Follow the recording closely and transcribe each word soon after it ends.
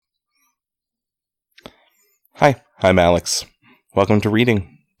Hi, I'm Alex. Welcome to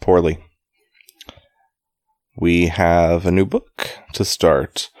Reading Poorly. We have a new book to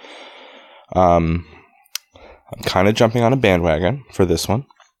start. I'm kind of jumping on a bandwagon for this one,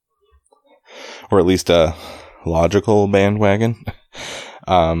 or at least a logical bandwagon.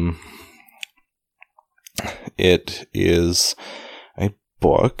 It is a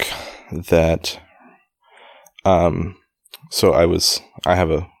book that, I have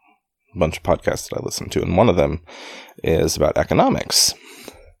a bunch of podcasts that I listen to, and one of them is about economics.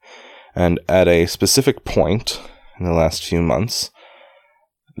 And at a specific point in the last few months,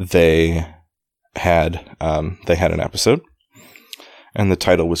 they had an episode, and the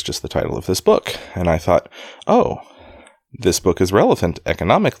title was just the title of this book. And I thought, oh, this book is relevant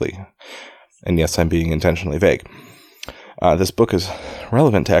economically. And yes, I'm being intentionally vague. This book is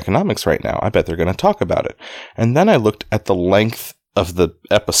relevant to economics right now. I bet they're going to talk about it. And then I looked at the length of the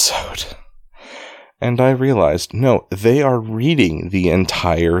episode, and I realized, no, they are reading the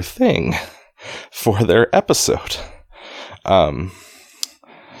entire thing for their episode.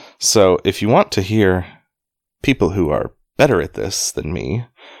 So if you want to hear people who are better at this than me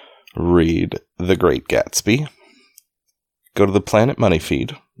read The Great Gatsby, go to the Planet Money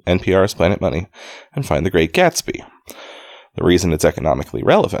feed, NPR's Planet Money, and find The Great Gatsby. The reason it's economically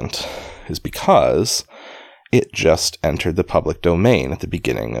relevant is because it just entered the public domain at the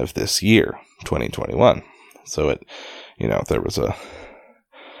beginning of this year, 2021. So there was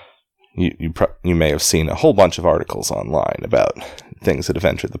you may have seen a whole bunch of articles online about things that have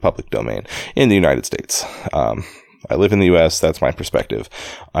entered the public domain in the United States. I live in the U.S., that's my perspective.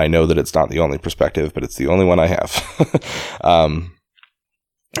 I know that it's not the only perspective, but it's the only one I have.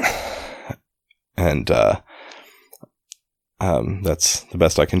 That's the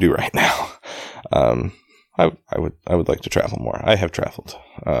best I can do right now. I would like to travel more. I have traveled.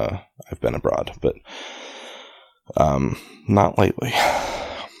 I've been abroad, but not lately.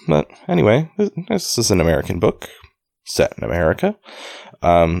 But anyway, this is an American book set in America.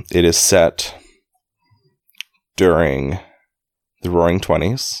 It is set during the Roaring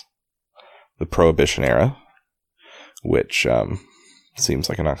Twenties, the Prohibition era, which seems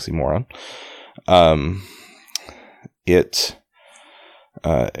like an oxymoron. It's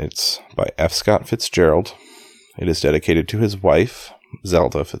by F. Scott Fitzgerald. It is dedicated to his wife,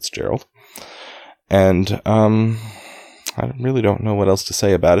 Zelda Fitzgerald. And I really don't know what else to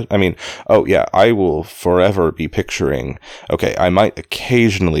say about it. I mean, I will forever be picturing... Okay, I might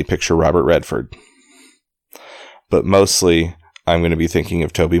occasionally picture Robert Redford, but mostly I'm going to be thinking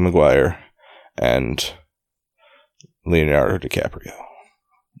of Tobey Maguire and Leonardo DiCaprio.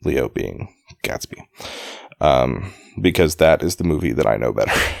 Leo being Gatsby. Because that is the movie that I know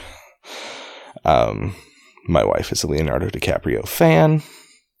better. My wife is a Leonardo DiCaprio fan.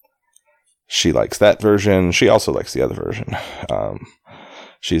 She likes that version. She also likes the other version.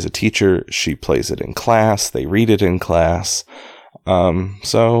 She's a teacher. She plays it in class. They read it in class.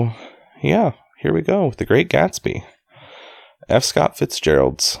 So, yeah, here we go with The Great Gatsby. F. Scott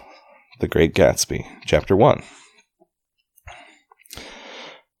Fitzgerald's The Great Gatsby, Chapter 1.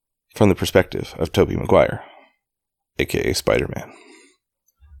 From the perspective of Tobey Maguire, aka Spider-Man.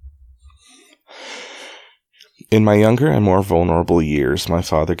 In my younger and more vulnerable years, my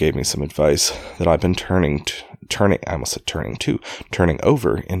father gave me some advice that I've been turning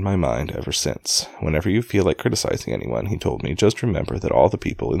over in my mind ever since. Whenever you feel like criticizing anyone, he told me, just remember that all the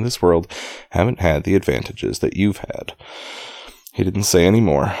people in this world haven't had the advantages that you've had. He didn't say any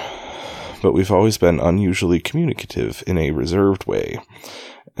more, but we've always been unusually communicative in a reserved way,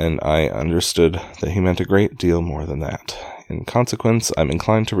 and I understood that he meant a great deal more than that. In consequence, I'm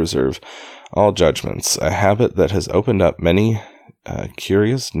inclined to reserve all judgments, a habit that has opened up many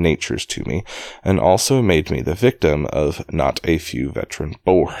curious natures to me, and also made me the victim of not a few veteran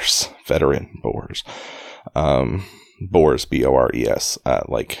bores. Bores, B-O-R-E-S,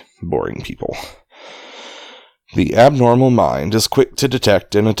 like boring people. The abnormal mind is quick to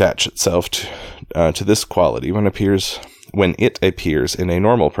detect and attach itself to this quality when it appears in a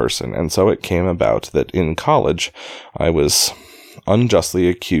normal person, and so it came about that in college I was unjustly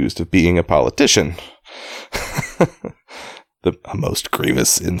accused of being a politician. The most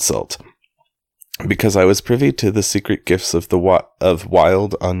grievous insult. Because I was privy to the secret gifts of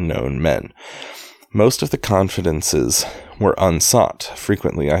wild, unknown men. Most of the confidences were unsought.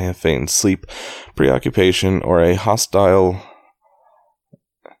 Frequently I have feigned sleep, preoccupation, or a hostile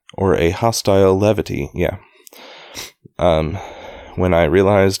levity. When I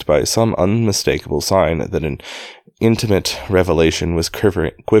realized by some unmistakable sign that an intimate revelation was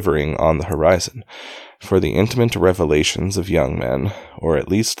quivering on the horizon. For the intimate revelations of young men, or at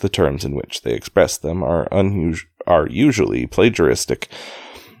least the terms in which they express them, are usually plagiaristic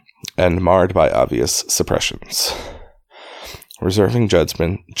and marred by obvious suppressions. Reserving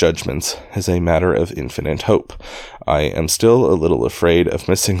judgments is a matter of infinite hope. I am still a little afraid of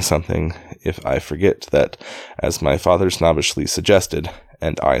missing something if I forget that, as my father snobbishly suggested,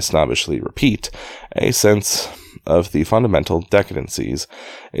 and I snobbishly repeat, a sense of the fundamental decadencies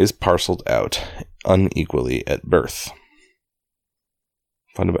is parceled out unequally at birth.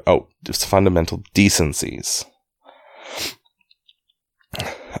 Just fundamental decencies.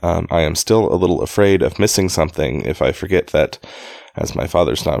 I am still a little afraid of missing something if I forget that, as my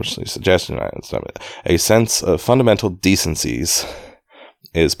father snobbishly suggested, a sense of fundamental decencies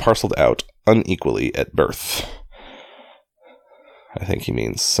is parceled out unequally at birth. I think he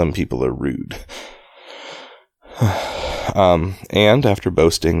means some people are rude. And after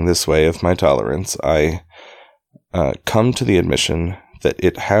boasting this way of my tolerance, I come to the admission that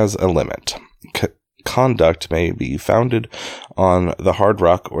it has a limit. Conduct may be founded on the hard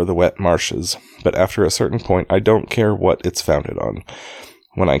rock or the wet marshes, but after a certain point, I don't care what it's founded on.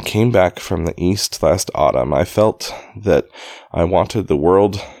 When I came back from the East last autumn, I felt that I wanted the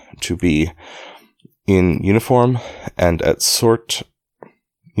world to be in uniform and at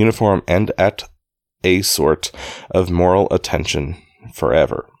a sort of moral attention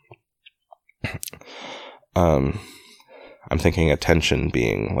forever. I'm thinking attention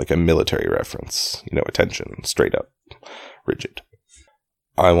being like a military reference. Attention, straight up, rigid.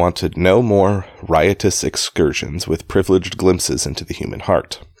 I wanted no more riotous excursions with privileged glimpses into the human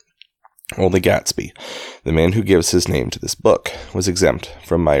heart. Only Gatsby, the man who gives his name to this book, was exempt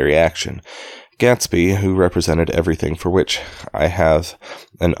from my reaction. Gatsby, who represented everything for which I have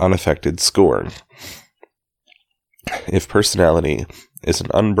an unaffected scorn. If personality is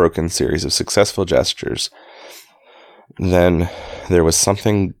an unbroken series of successful gestures, then there was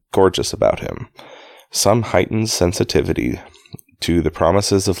something gorgeous about him, some heightened sensitivity to the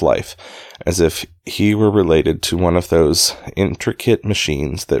promises of life, as if he were related to one of those intricate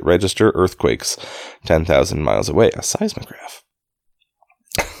machines that register earthquakes 10,000 miles away, a seismograph.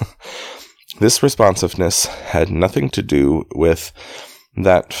 This responsiveness had nothing to do with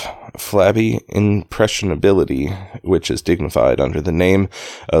that flabby impressionability which is dignified under the name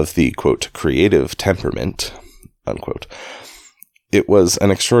of the, quote, creative temperament, unquote. It was an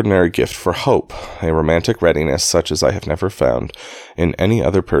extraordinary gift for hope, a romantic readiness such as I have never found in any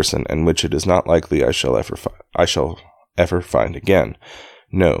other person, and which it is not likely I shall ever find again.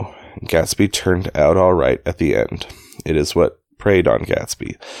 No, Gatsby turned out all right at the end. It is what preyed on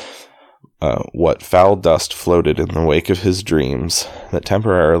Gatsby, what foul dust floated in the wake of his dreams, that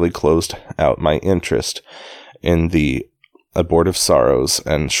temporarily closed out my interest in the abortive sorrows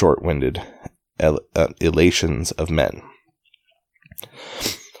and short-winded elations of men.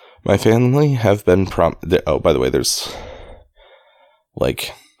 My family have been by the way, there's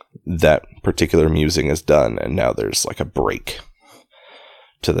like that particular musing is done, and now there's like a break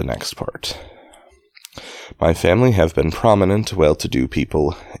to the next part. My family have been prominent, well-to-do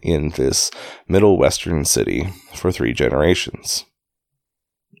people in this middle western city for 3 generations.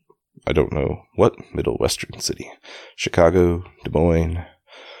 I don't know what middle western city. Chicago, Des Moines,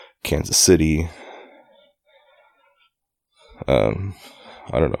 Kansas City,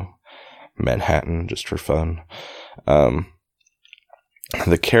 I don't know, Manhattan, just for fun. The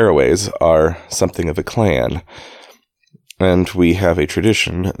Carraways are something of a clan, and we have a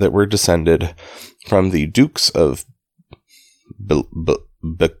tradition that we're descended from the Dukes of Buccleuch,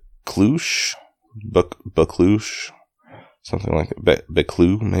 something like that,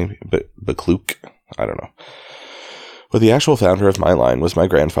 Buccleuch, maybe, Buccleuch, I don't know. But the actual founder of my line was my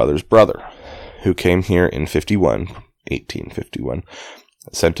grandfather's brother, who came here in 1851,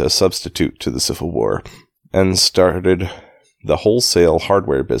 sent a substitute to the Civil War, and started the wholesale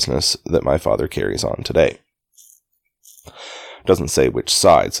hardware business that my father carries on today. Doesn't say which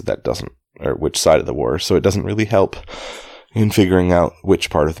side, which side of the war, so it doesn't really help in figuring out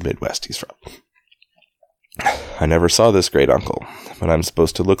which part of the Midwest he's from. I never saw this great uncle, but I'm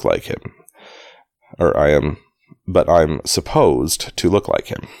supposed to look like him. But I'm supposed to look like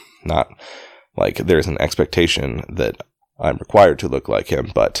him. Not like there's an expectation that I'm required to look like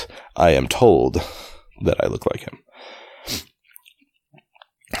him, but I am told that I look like him.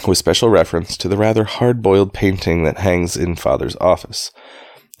 With special reference to the rather hard-boiled painting that hangs in Father's office.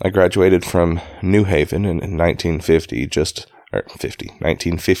 I graduated from New Haven in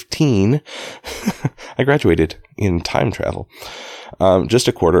 1915. I graduated in time travel, just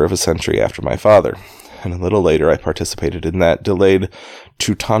a quarter of a century after my father. and a little later I participated in that delayed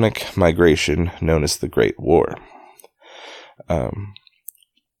Teutonic migration known as the Great War.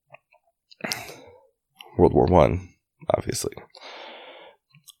 World War I, obviously.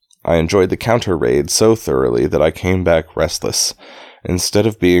 I enjoyed the counter-raid so thoroughly that I came back restless. Instead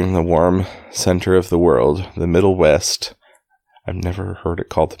of being the warm center of the world, the Middle West, I've never heard it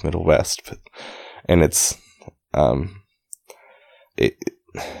called the Middle West, and it's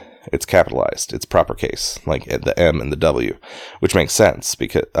capitalized. It's proper case, like the M and the W, which makes sense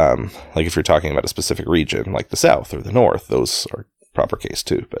because, like if you're talking about a specific region, like the South or the North, those are proper case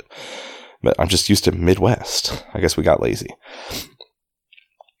too. But I'm just used to Midwest. I guess we got lazy.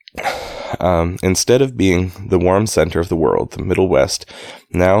 Instead of being the warm center of the world, the Middle West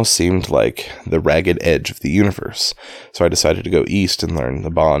now seemed like the ragged edge of the universe. So I decided to go east and learn the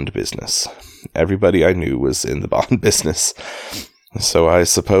bond business. Everybody I knew was in the bond business, so I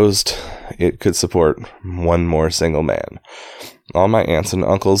supposed it could support one more single man. All my aunts and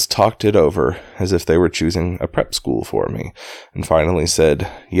uncles talked it over as if they were choosing a prep school for me, and finally said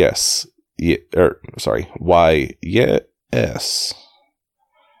yes. Why, yes.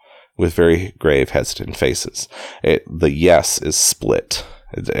 With very grave, hesitant faces. The yes is split.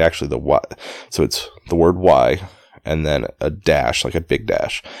 It's actually the Y. So it's the word Y, and then a dash, like a big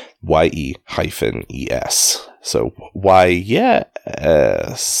dash. YE-ES. So, why,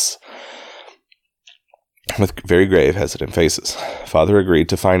 yes. With very grave, hesitant faces. Father agreed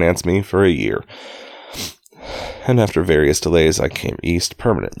to finance me for a year. And after various delays, I came east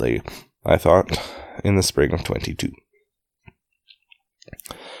permanently, I thought, in the spring of 22.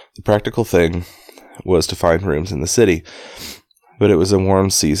 The practical thing was to find rooms in the city, but it was a warm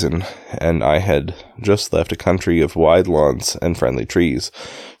season, and I had just left a country of wide lawns and friendly trees,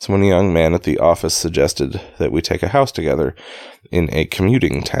 so when a young man at the office suggested that we take a house together in a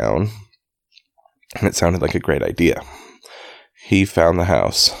commuting town, it sounded like a great idea. He found the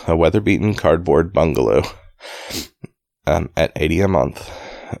house, a weather-beaten cardboard bungalow, at $80 a month,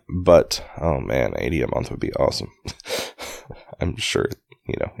 but, oh man, $80 a month would be awesome. I'm sure,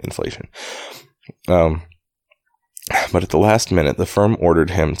 inflation. But at the last minute, the firm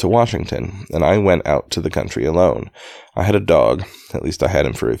ordered him to Washington, and I went out to the country alone. I had a dog, at least I had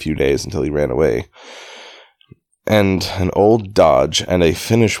him for a few days until he ran away, and an old Dodge and a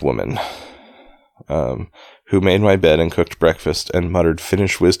Finnish woman, who made my bed and cooked breakfast and muttered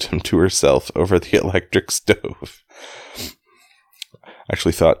Finnish wisdom to herself over the electric stove. I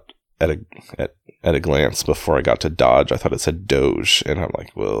actually thought at a glance before I got to Dodge, I thought it said Doge, and I'm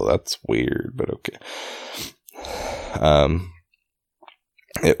like, well, that's weird, but okay.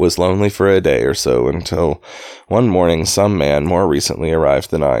 It was lonely for a day or so until one morning some man more recently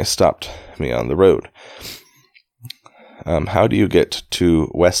arrived than I stopped me on the road. How do you get to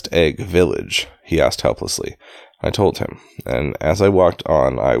West Egg Village? He asked helplessly. I told him, and as I walked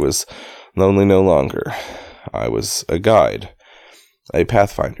on, I was lonely no longer. I was a guide, a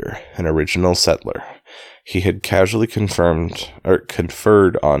pathfinder, an original settler. He had casually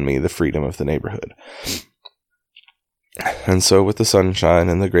conferred on me the freedom of the neighborhood. And so with the sunshine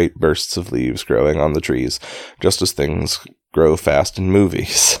and the great bursts of leaves growing on the trees, just as things grow fast in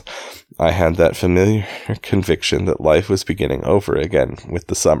movies, I had that familiar conviction that life was beginning over again with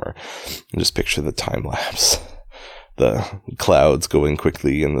the summer. And just picture the time lapse. The clouds going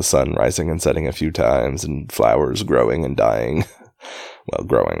quickly and the sun rising and setting a few times and flowers growing and dying. Well,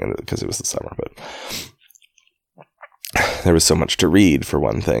 growing because it was the summer, but there was so much to read, for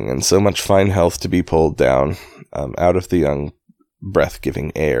one thing, and so much fine health to be pulled down out of the young,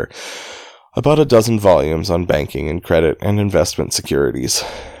 breath-giving air. I bought a dozen volumes on banking and credit and investment securities,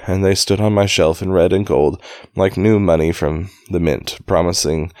 and they stood on my shelf in red and gold like new money from the mint,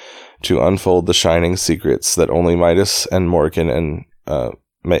 promising to unfold the shining secrets that only Midas and Morgan and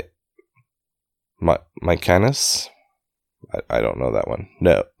Mycanus? I don't know that one.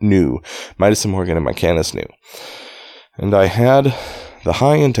 Knew. Midas and Morgan and Mycanus knew. And I had the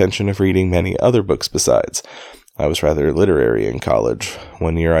high intention of reading many other books besides. I was rather literary in college.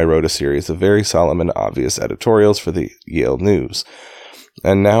 One year I wrote a series of very solemn and obvious editorials for the Yale News.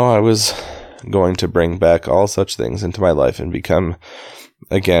 And now I was going to bring back all such things into my life and become,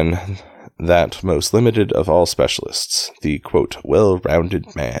 again, that most limited of all specialists, the, quote,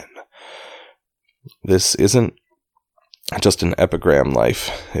 well-rounded man. This isn't just an epigram life.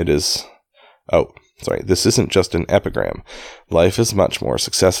 This isn't just an epigram. Life is much more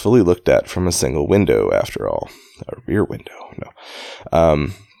successfully looked at from a single window, after all. A rear window, no.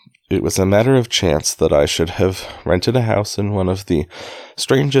 It was a matter of chance that I should have rented a house in one of the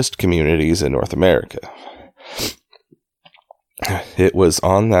strangest communities in North America. It was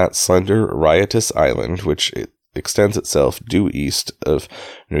on that slender, riotous island, which it extends itself due east of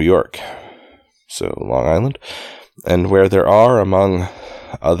New York, so Long Island, and where there are, among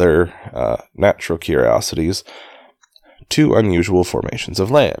other natural curiosities, 2 unusual formations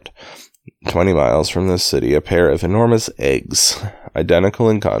of land. 20 miles from this city, a pair of enormous eggs, identical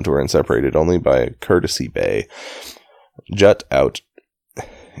in contour and separated only by a courtesy bay, jut out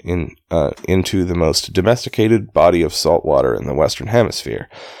into the most domesticated body of salt water in the Western Hemisphere,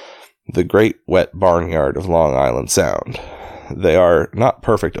 the great wet barnyard of Long Island Sound. They are not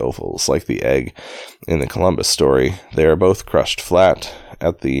perfect ovals like the egg in the Columbus story. They are both crushed flat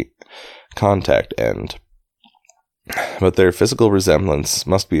at the contact end, but their physical resemblance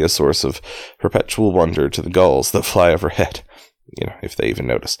must be a source of perpetual wonder to the gulls that fly overhead, if they even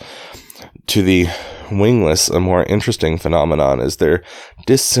notice. To the wingless, a more interesting phenomenon is their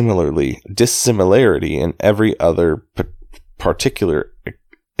dissimilarity in every other particular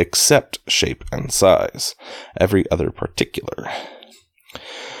except shape and size. Every other particular.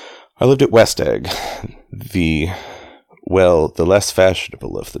 I lived at West Egg, the less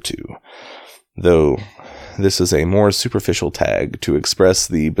fashionable of the two, though this is a more superficial tag to express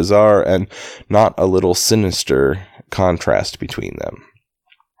the bizarre and not a little sinister contrast between them.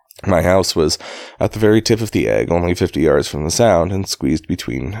 My house was at the very tip of the egg, only 50 yards from the Sound, and squeezed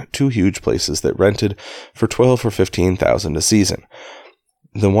between 2 huge places that rented for $12,000 or $15,000 a season.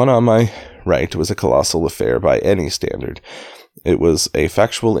 The one on my right was a colossal affair by any standard. It was a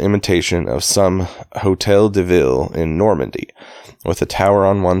factual imitation of some Hôtel de Ville in Normandy, with a tower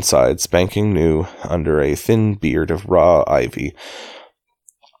on one side spanking new under a thin beard of raw ivy,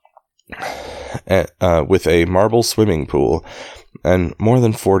 with a marble swimming pool and more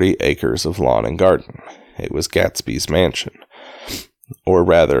than 40 acres of lawn and garden. It was Gatsby's mansion. Or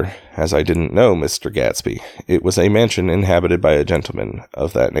rather, as I didn't know Mr. Gatsby, it was a mansion inhabited by a gentleman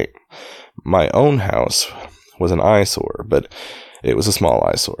of that name. My own house was an eyesore, but it was a small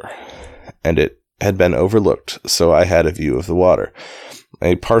eyesore, and it had been overlooked, so I had a view of the water,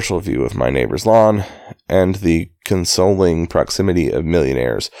 a partial view of my neighbor's lawn, and the consoling proximity of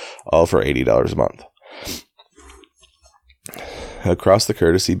millionaires, all for $80 a month. Across the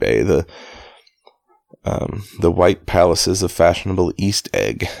courtesy bay, the white palaces of fashionable East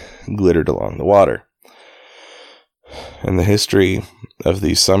Egg glittered along the water. And the history of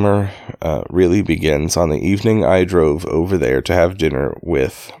the summer really begins on the evening I drove over there to have dinner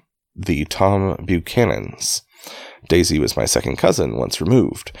with the Tom Buchanans. Daisy was my second cousin, once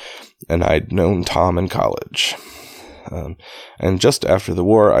removed, and I'd known Tom in college. And just after the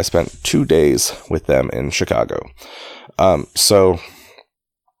war, I spent 2 days with them in Chicago. So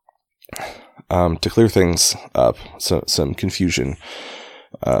to clear things up, some confusion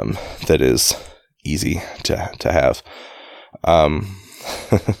that is easy to have.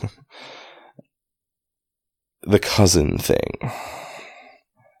 The cousin thing.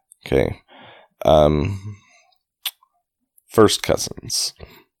 Okay. First cousins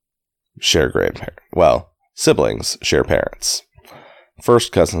share grandparents. Well, siblings share parents.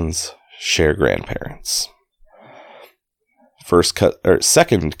 First cousins share grandparents.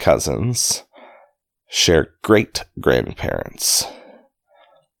 Second cousins share great grandparents.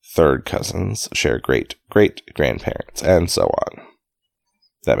 Third cousins share great great grandparents, and so on.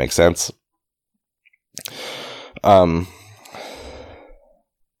 That makes sense?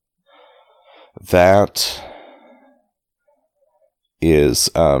 That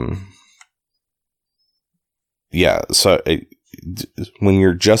is, so when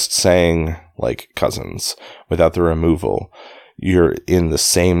you're just saying, like, cousins, without the removal, you're in the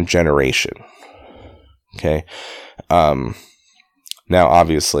same generation. Okay? Now,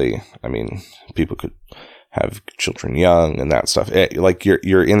 obviously, I mean, people could have children young and that stuff. Like,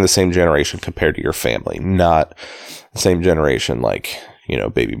 you're in the same generation compared to your family, not the same generation, like, you know,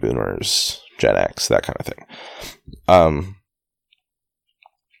 baby boomers, Gen X, that kind of thing.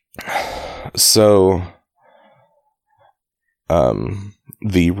 So,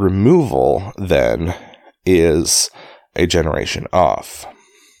 the removal, then, is a generation off.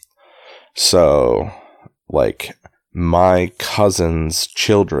 So, like, my cousin's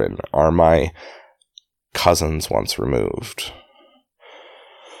children are my cousins once removed.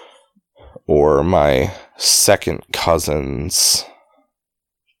 Or my second cousin's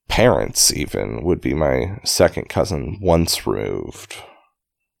parents, even, would be my second cousin once removed.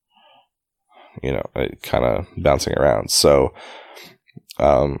 You know, kind of bouncing around. So,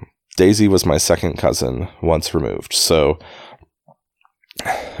 Daisy was my second cousin once removed. So,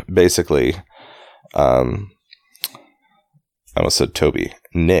 basically, I almost said Toby.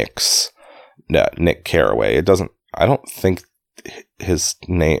 Nick Carraway. I don't think his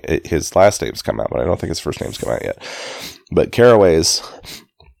last name's come out, but I don't think his first name's come out yet. But Carraway's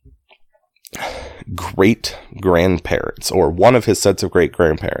great grandparents, or one of his sets of great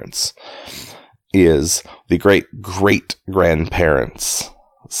grandparents, is the great great grandparents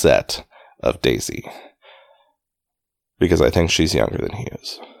set of Daisy, because I think she's younger than he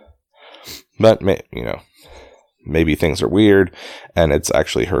is. But maybe things are weird and it's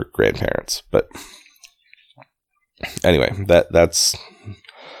actually her grandparents. But anyway, that's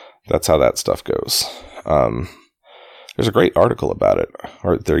how that stuff goes. There's a great article about it,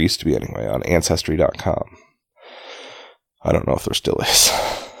 or there used to be anyway, on Ancestry.com. I don't know if there still is.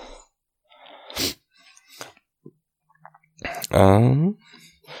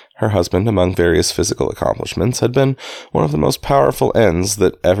 Her husband, among various physical accomplishments, had been one of the most powerful ends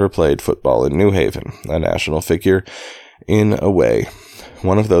that ever played football in New Haven, a national figure in a way.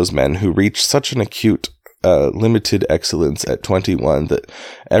 One of those men who reached such an acute, limited excellence at 21 that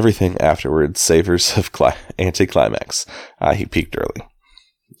everything afterwards savors of anticlimax. He peaked early.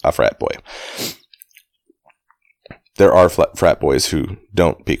 A frat boy. There are frat boys who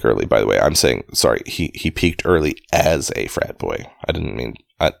don't peak early, by the way. I'm saying, sorry, he peaked early as a frat boy. I didn't mean,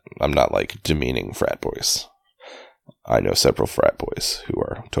 I'm not like demeaning frat boys. I know several frat boys who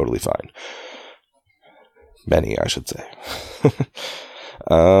are totally fine. Many, I should say.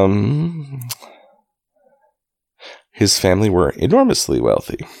 His family were enormously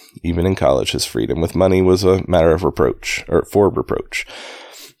wealthy. Even in college, his freedom with money was a matter of reproach.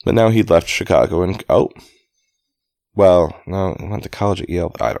 But now he'd left Chicago and... no, he went to college at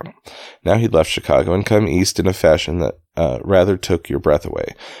Yale. I don't know. Now he'd left Chicago and come east in a fashion that rather took your breath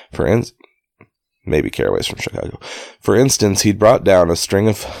away. Maybe Carraway's from Chicago. For instance, he'd brought down a string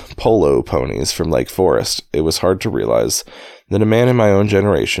of polo ponies from Lake Forest. It was hard to realize that a man in my own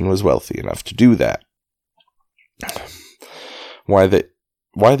generation was wealthy enough to do that. Why they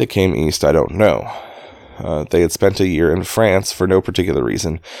came east, I don't know. They had spent a year in France for no particular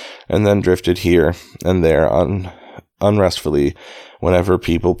reason, and then drifted here and there unrestfully wherever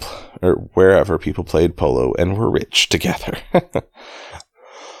people played polo and were rich together.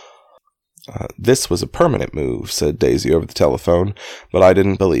 This was a permanent move, said Daisy over the telephone, but I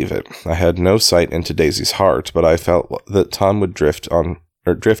didn't believe it. I had no sight into Daisy's heart, but I felt that Tom would drift on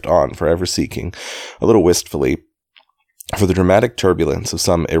forever seeking, a little wistfully, for the dramatic turbulence of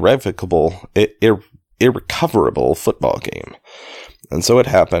some irrecoverable football game. And so it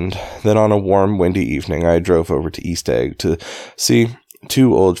happened that on a warm, windy evening I drove over to East Egg to see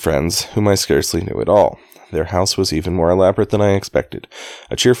two old friends whom I scarcely knew at all. Their house was even more elaborate than I expected,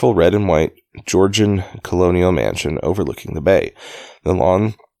 a cheerful red and white Georgian colonial mansion overlooking the bay. The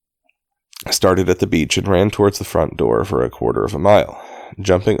lawn started at the beach and ran towards the front door for a quarter of a mile,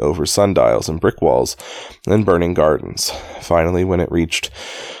 jumping over sundials and brick walls and burning gardens. Finally, when it reached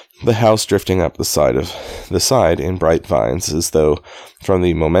the house, drifting up the side in bright vines, as though from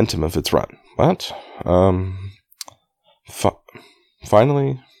the momentum of its run. What?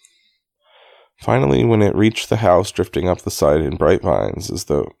 Finally, when it reached the house, drifting up the side in bright vines, as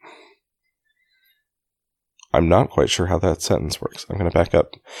though... I'm not quite sure how that sentence works. I'm going to back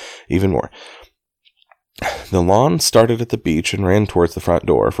up even more. The lawn started at the beach and ran towards the front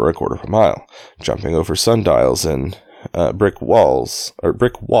door for a quarter of a mile, jumping over sundials and brick walks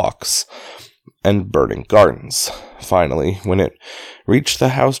and burning gardens. Finally, when it reached the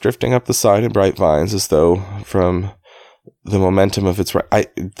house, drifting up the side in bright vines, as though from the momentum of its...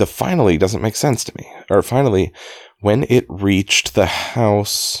 the finally doesn't make sense to me. Or finally, when it reached the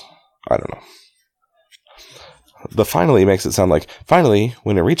house... I don't know. The finally makes it sound like, finally,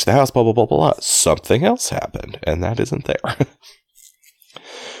 when it reached the house, blah, blah, blah, blah, something else happened, and that isn't there.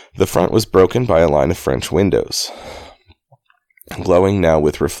 The front was broken by a line of French windows, glowing now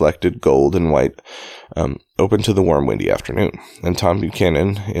with reflected gold and white, open to the warm, windy afternoon. And Tom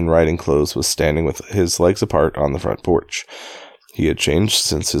Buchanan, in riding clothes, was standing with his legs apart on the front porch. He had changed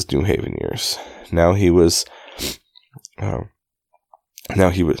since his New Haven years. Now he was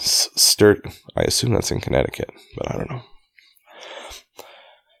sturdy. I assume that's in Connecticut, but I don't know.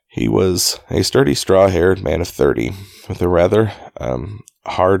 He was a sturdy, straw-haired man of 30, with a rather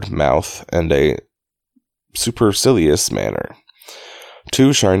hard mouth and a supercilious manner.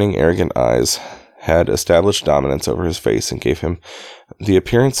 Two shining, arrogant eyes had established dominance over his face and gave him the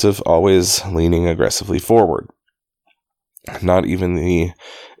appearance of always leaning aggressively forward. Not even the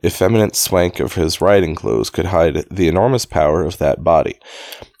effeminate swank of his riding clothes could hide the enormous power of that body.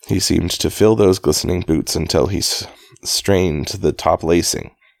 He seemed to fill those glistening boots until he strained the top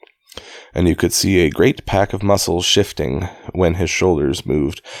lacing, and you could see a great pack of muscles shifting when his shoulders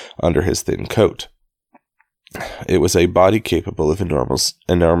moved under his thin coat. It was a body capable of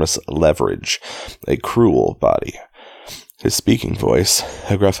enormous leverage, a cruel body. His speaking voice,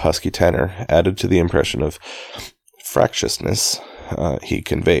 a gruff husky tenor, added to the impression of fractiousness he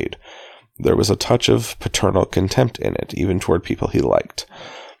conveyed. There was a touch of paternal contempt in it, even toward people he liked,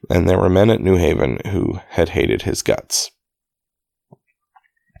 and there were men at New Haven who had hated his guts.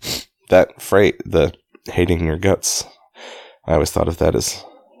 The hating your guts, I always thought of that as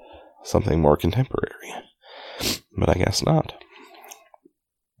something more contemporary, but I guess not.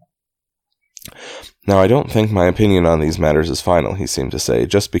 Now, I don't think my opinion on these matters is final, he seemed to say,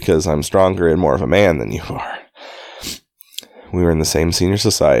 just because I'm stronger and more of a man than you are. We were in the same senior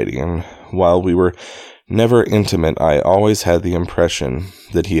society, and while we were never intimate, I always had the impression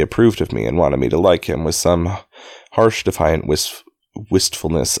that he approved of me and wanted me to like him with some harsh, defiant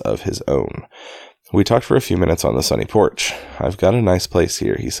wistfulness of his own. We talked for a few minutes on the sunny porch. I've got a nice place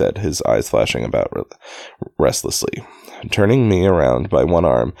here, he said, his eyes flashing about restlessly. Turning me around by one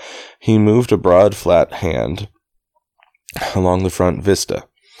arm, he moved a broad, flat hand along the front vista,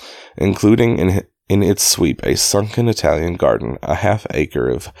 including in its sweep a sunken Italian garden, a half-acre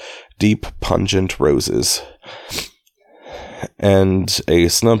of deep, pungent roses, and a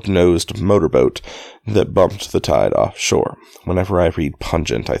snub-nosed motorboat that bumped the tide offshore. Whenever I read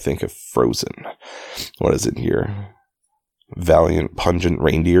pungent, I think of Frozen. What is it here? Valiant, pungent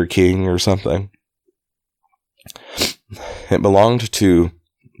reindeer king or something? It belonged to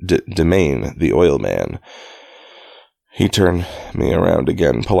Demain, the oil man. He turned me around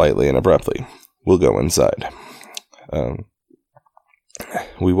again, politely and abruptly. We'll go inside.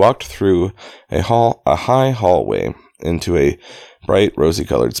 We walked through a high hallway into a bright,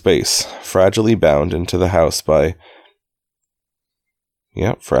 rosy-colored space, fragilely bound into the house by...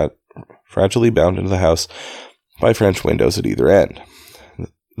 fragilely bound into the house by French windows at either end.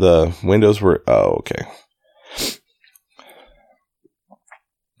 The windows were... Oh, okay.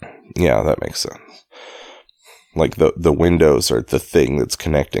 Yeah, that makes sense. Like, the windows are the thing that's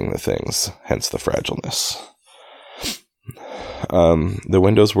connecting the things, hence the fragileness. The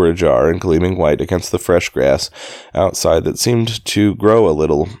windows were ajar and gleaming white against the fresh grass outside that seemed to grow a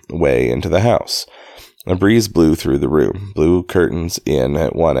little way into the house. A breeze blew through the room, blew curtains in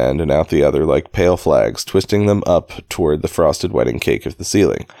at one end and out the other like pale flags, twisting them up toward the frosted wedding cake of the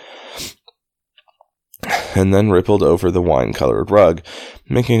ceiling, and then rippled over the wine-colored rug,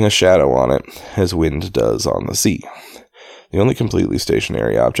 making a shadow on it, as wind does on the sea. The only completely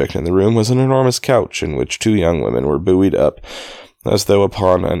stationary object in the room was an enormous couch in which two young women were buoyed up, as though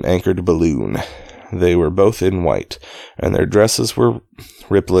upon an anchored balloon. They were both in white, and their dresses were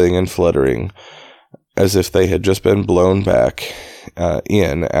rippling and fluttering, as if they had just been blown back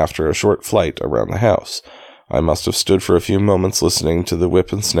in after a short flight around the house. I must have stood for a few moments listening to the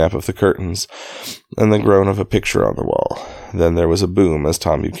whip and snap of the curtains, and the groan of a picture on the wall. Then there was a boom as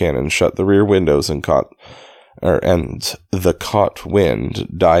Tom Buchanan shut the rear windows and the caught wind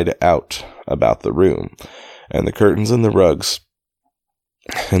died out about the room, and the curtains and the rugs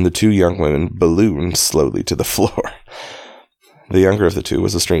and the two young women ballooned slowly to the floor. The younger of the two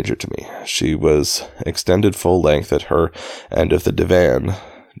was a stranger to me. She was extended full length at her end of the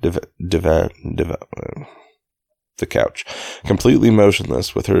the couch, completely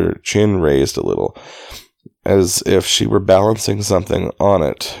motionless, with her chin raised a little, as if she were balancing something on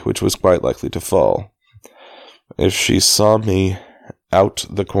it, which was quite likely to fall. If she saw me out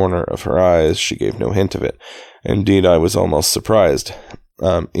the corner of her eyes, she gave no hint of it. Indeed, I was almost surprised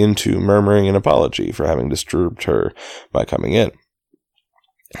into murmuring an apology for having disturbed her by coming in.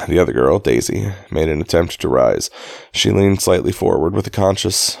 The other girl, Daisy, made an attempt to rise. She leaned slightly forward with a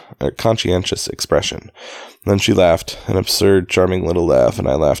conscientious expression. Then she laughed, an absurd, charming little laugh, and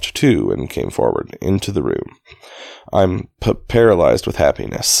I laughed too, and came forward, into the room. I'm paralyzed with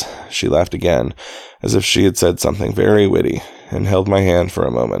happiness. She laughed again, as if she had said something very witty, and held my hand for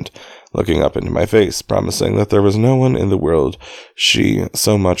a moment, looking up into my face, promising that there was no one in the world she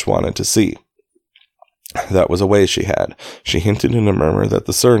so much wanted to see. That was a way she had. She hinted in a murmur that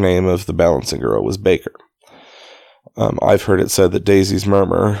the surname of the balancing girl was Baker. I've heard it said that Daisy's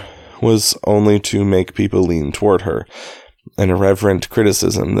murmur was only to make people lean toward her, an irreverent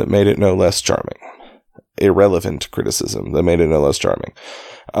criticism that made it no less charming. Irrelevant criticism that made it no less charming.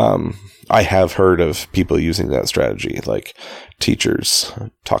 I have heard of people using that strategy, like teachers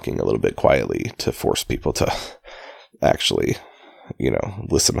talking a little bit quietly to force people to actually,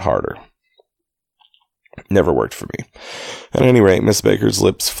 listen harder. Never worked for me. At any rate, Miss Baker's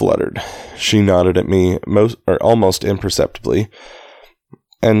lips fluttered. She nodded at me almost imperceptibly,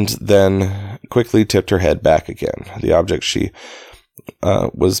 and then quickly tipped her head back again. The object she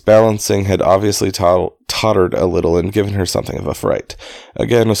was balancing had obviously totaled tottered a little and given her something of a fright.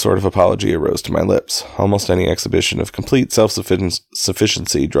 Again, a sort of apology arose to my lips. Almost any exhibition of complete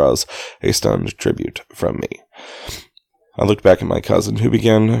self-sufficiency draws a stunned tribute from me. I looked back at my cousin, who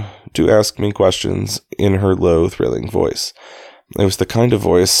began to ask me questions in her low, thrilling voice. It was the kind of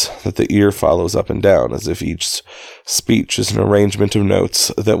voice that the ear follows up and down, as if each speech is an arrangement of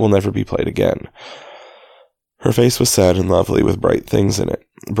notes that will never be played again. Her face was sad and lovely, with bright things in it,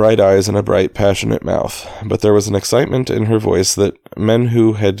 bright eyes and a bright, passionate mouth, but there was an excitement in her voice that men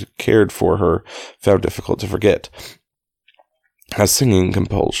who had cared for her found difficult to forget. A singing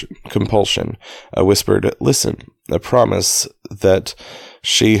compulsion, a whispered, "Listen," a promise that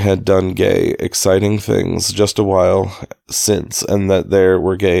she had done gay, exciting things just a while since, and that there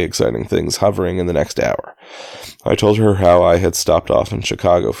were gay, exciting things hovering in the next hour. I told her how I had stopped off in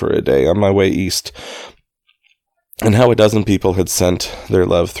Chicago for a day on my way east, and how a dozen people had sent their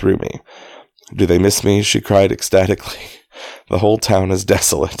love through me. "Do they miss me?" she cried ecstatically. "The whole town is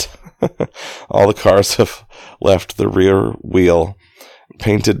desolate. All the cars have left the rear wheel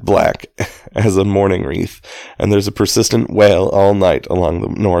painted black as a mourning wreath, and there's a persistent wail all night along the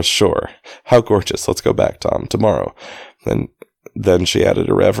North Shore. How gorgeous! Let's go back, Tom, tomorrow." Then she added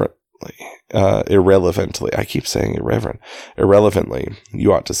irrelevantly, I keep saying irrelevantly,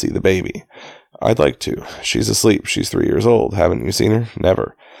 "You ought to see the baby." "I'd like to. She's asleep. She's 3 years old. Haven't you seen her?"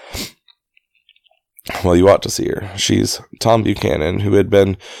 "Never." "Well, you ought to see her. She's..." Tom Buchanan, who had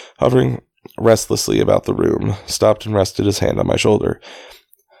been hovering restlessly about the room, stopped and rested his hand on my shoulder.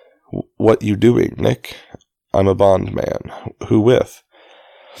 "What you doing, Nick?" "I'm a bond man." "Who with?"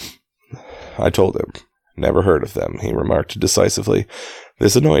 I told him. "Never heard of them," he remarked decisively.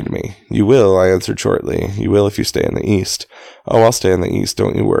 This annoyed me. "You will," I answered shortly. "You will if you stay in the East." "Oh, I'll stay in the East,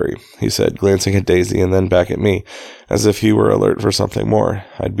 don't you worry," he said, glancing at Daisy and then back at me, as if he were alert for something more.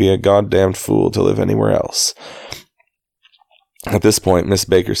 "I'd be a goddamned fool to live anywhere else." At this point, Miss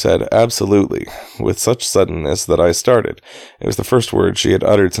Baker said, "Absolutely," with such suddenness that I started. It was the first word she had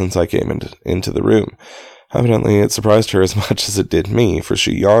uttered since I came into the room. Evidently, it surprised her as much as it did me, for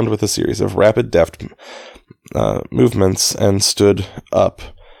she yawned with a series of rapid, deft movements and stood up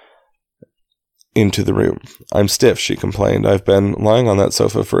into the room. "I'm stiff," she complained. "I've been lying on that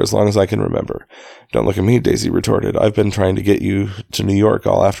sofa for as long as I can remember." "Don't look at me," Daisy retorted. "I've been trying to get you to New York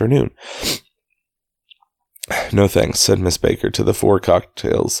all afternoon." "No thanks," said Miss Baker to the 4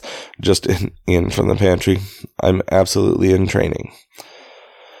 cocktails just in from the pantry. "I'm absolutely in training."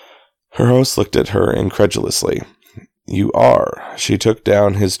 Her host looked at her incredulously. "You are?" She took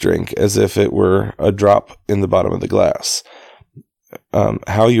down his drink as if it were a drop in the bottom of the glass.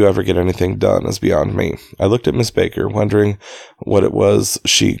 How you ever get anything done is beyond me." I looked at Miss Baker, wondering what it was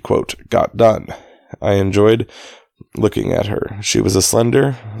she, quote, "got done." I enjoyed looking at her. She was a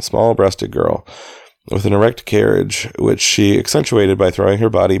slender, small-breasted girl, with an erect carriage, which she accentuated by throwing her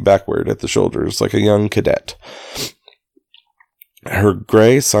body backward at the shoulders like a young cadet. Her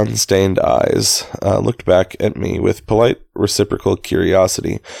gray, sun-stained eyes looked back at me with polite, reciprocal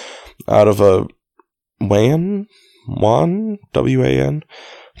curiosity out of a wan, W-A-N,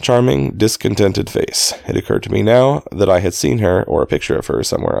 charming, discontented face. It occurred to me now that I had seen her, or a picture of her,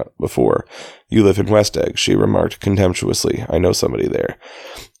 somewhere before. "You live in West Egg," she remarked contemptuously. "I know somebody there."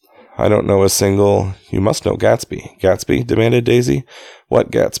 "I don't know a single..." "You must know Gatsby." "Gatsby?" demanded Daisy. "What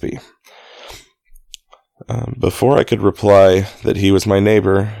Gatsby?" Before I could reply that he was my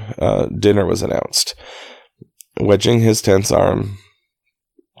neighbor, dinner was announced. Wedging his tense arm...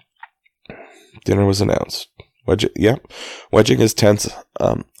 Dinner was announced. Wedging his tense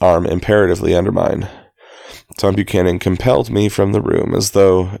arm imperatively under mine, Tom Buchanan compelled me from the room as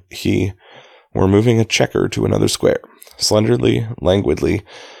though he were moving a checker to another square. Slenderly, languidly,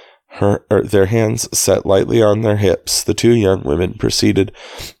 their hands set lightly on their hips, the 2 young women preceded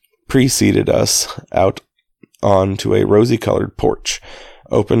us out onto a rosy-colored porch,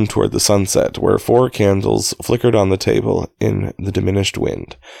 open toward the sunset, where 4 candles flickered on the table in the diminished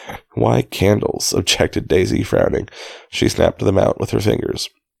wind. "Why candles?" objected Daisy, frowning. She snapped them out with her fingers.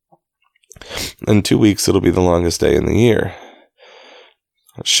 "In 2 weeks it'll be the longest day in the year."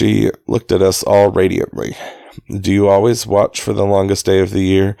 She looked at us all radiantly. "Do you always watch for the longest day of the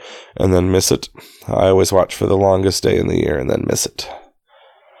year and then miss it?" "I always watch for the longest day in the year and then miss it."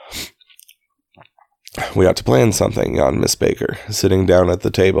 "We ought to plan something," yawned Miss Baker, sitting down at the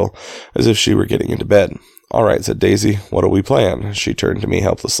table as if she were getting into bed. "All right," said Daisy. "What'll we plan?" She turned to me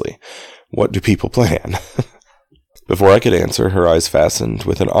helplessly. "What do people plan?" Before I could answer, her eyes fastened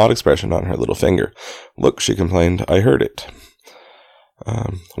with an odd expression on her little finger. "Look," she complained. "I heard it."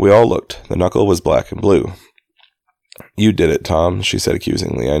 We all looked. The knuckle was black and blue. "You did it, Tom," she said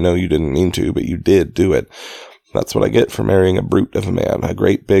accusingly. "I know you didn't mean to, but you did do it. That's what I get for marrying a brute of a man, a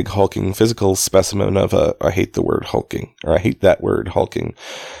great big hulking physical specimen of a—" I hate the word hulking, or I hate that word hulking,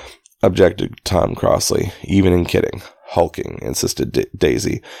 objected Tom crossly. "Even in kidding. Hulking," insisted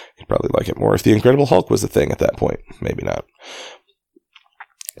Daisy. "You'd probably like it more if the Incredible Hulk was a thing at that point. Maybe not."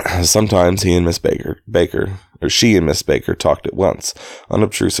 Sometimes she and Miss Baker talked at once,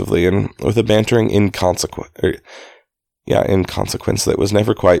 unobtrusively, and with a bantering inconsequence that was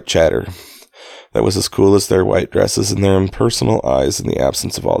never quite chatter. That was as cool as their white dresses and their impersonal eyes in the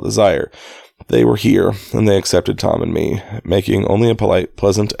absence of all desire. They were here, and they accepted Tom and me, making only a polite,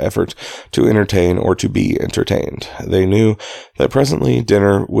 pleasant effort to entertain or to be entertained. They knew that presently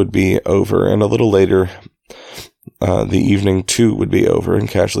dinner would be over, and a little later the evening too would be over and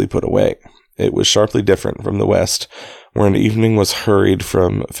casually put away. It was sharply different from the West, where an evening was hurried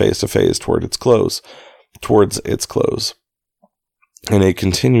from face to face towards its close, in a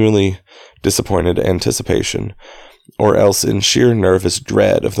continually disappointed anticipation, or else in sheer nervous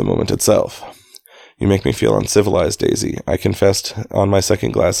dread of the moment itself. "You make me feel uncivilized, Daisy," I confessed on my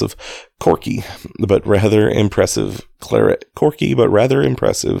second glass of corky but rather impressive claret. Claret?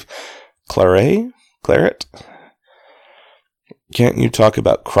 "Can't you talk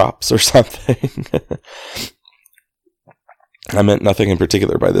about crops or something?" I meant nothing in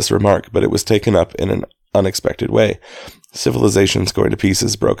particular by this remark, but it was taken up in an unexpected way. "Civilization's going to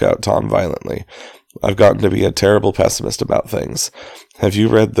pieces," broke out Tom violently. "I've gotten to be a terrible pessimist about things. Have you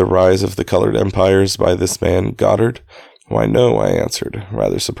read The Rise of the Colored Empires by this man Goddard?" "Why, no," I answered,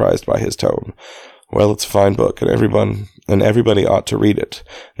 rather surprised by his tone. "Well, it's a fine book, and everybody ought to read it.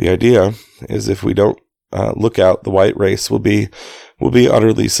 The idea is if we don't look out, the white race will be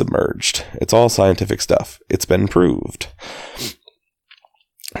utterly submerged. It's all scientific stuff. It's been proved."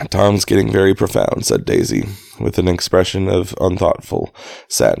 "Tom's getting very profound," said Daisy, with an expression of unthoughtful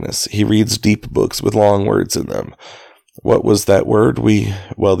sadness. "He reads deep books with long words in them." "What was that word?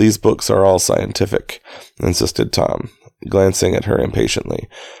 Well, these books are all scientific," insisted Tom, glancing at her impatiently.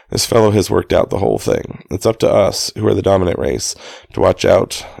 "This fellow has worked out the whole thing. It's up to us, who are the dominant race, to watch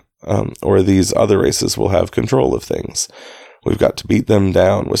out, or these other races will have control of things. We've got to beat them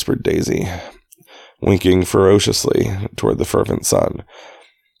down," whispered Daisy, winking ferociously toward the fervent sun.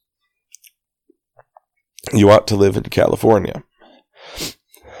 "You ought to live in California,"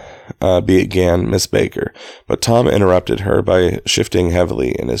 began Miss Baker, but Tom interrupted her by shifting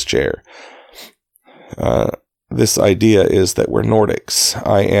heavily in his chair. "This idea is that we're Nordics.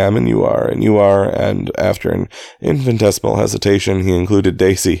 I am, and you are, and after an infinitesimal hesitation, he included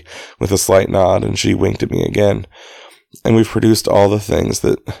Daisy with a slight nod, and she winked at me again. "And we've produced all the things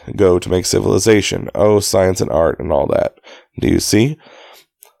that go to make civilization. Oh, science and art and all that. Do you see?"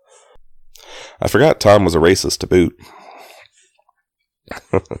 I forgot Tom was a racist to boot.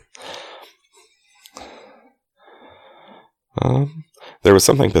 There was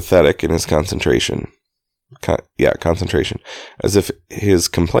something pathetic in his concentration, as if his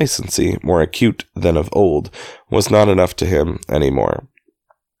complacency, more acute than of old, was not enough to him any more.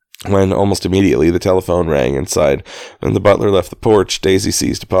 When, almost immediately, the telephone rang inside, and the butler left the porch, Daisy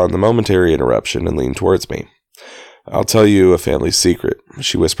seized upon the momentary interruption and leaned towards me. "I'll tell you a family secret,"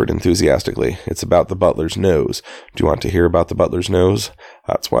 she whispered enthusiastically. "It's about the butler's nose. Do you want to hear about the butler's nose?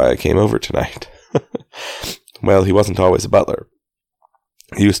 That's why I came over tonight." Well, he wasn't always a butler.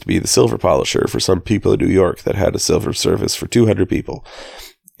 He used to be the silver polisher for some people in New York that had a silver service for 200 people.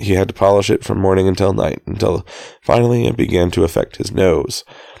 He had to polish it from morning until night, until finally it began to affect his nose.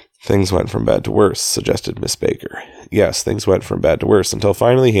 "Things went from bad to worse," suggested Miss Baker. "Yes, things went from bad to worse, until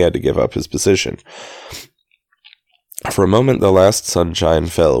finally he had to give up his position." For a moment the last sunshine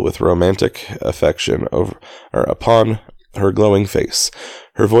fell with romantic affection upon her glowing face.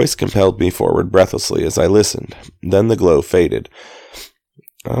 Her voice compelled me forward breathlessly as I listened. Then the glow faded,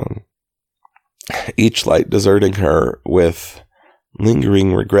 each light deserting her with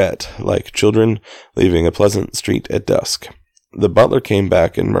lingering regret, like children leaving a pleasant street at dusk. The butler came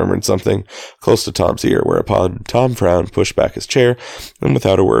back and murmured something close to Tom's ear, whereupon Tom frowned, pushed back his chair, and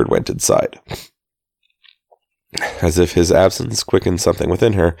without a word went inside. As if his absence quickened something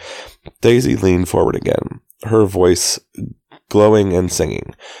within her, Daisy leaned forward again, her voice glowing and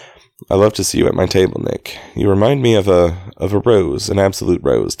singing. "I love to see you at my table, Nick. You remind me of a rose, an absolute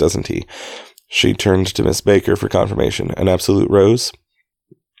rose, doesn't he?" She turned to Miss Baker for confirmation. "An absolute rose?"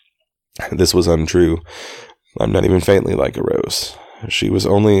 This was untrue. I'm not even faintly like a rose. She was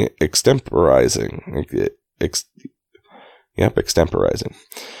only extemporizing. Extemporizing.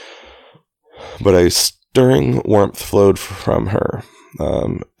 But a stirring warmth flowed from her.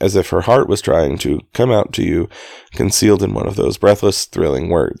 as if her heart was trying to come out to you, concealed in one of those breathless, thrilling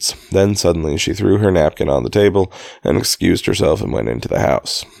words. Then suddenly she threw her napkin on the table and excused herself and went into the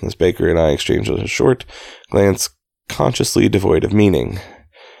house. Miss Baker and I exchanged a short glance, consciously devoid of meaning.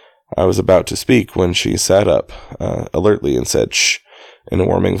 I was about to speak when she sat up alertly and said, "Shh," in a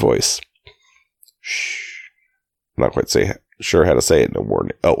warning voice. Shh. I'm not quite sure how to say it in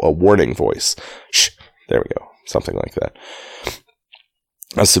a warning voice. Shh. There we go. Something like that.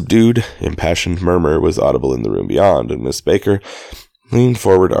 A subdued, impassioned murmur was audible in the room beyond, and Miss Baker leaned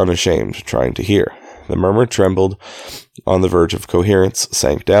forward unashamed, trying to hear. The murmur trembled on the verge of coherence,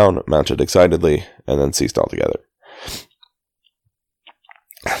 sank down, mounted excitedly, and then ceased altogether.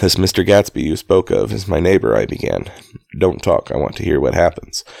 "This Mr. Gatsby you spoke of is my neighbor," I began. "Don't talk. I want to hear what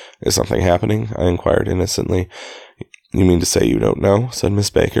happens." "Is something happening?" I inquired innocently. "You mean to say you don't know?" said Miss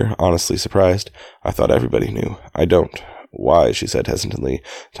Baker, honestly surprised. "I thought everybody knew." "I don't." "Why?" she said hesitantly.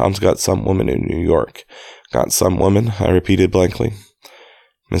 "Tom's got some woman in New York." "Got some woman?" I repeated blankly.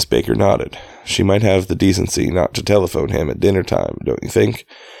 Miss Baker nodded. "She might have the decency not to telephone him at dinner time, don't you think?"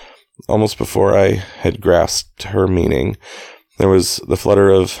 Almost before I had grasped her meaning, there was the flutter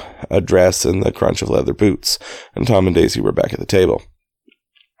of a dress and the crunch of leather boots, and Tom and Daisy were back at the table.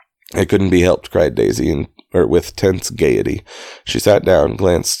 "It couldn't be helped," cried Daisy, with tense gaiety. She sat down,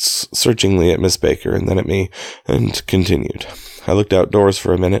 glanced searchingly at Miss Baker and then at me, and continued. "I looked outdoors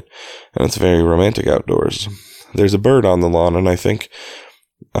for a minute, and it's very romantic outdoors. There's a bird on the lawn, and I think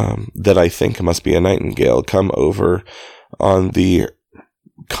must be a nightingale come over on the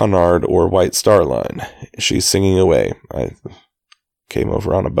Cunard or White Star Line. She's singing away. I came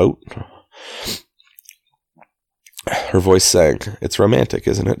over on a boat." Her voice sank. "It's romantic,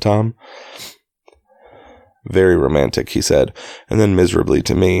 isn't it, Tom?" "Very romantic," he said, and then miserably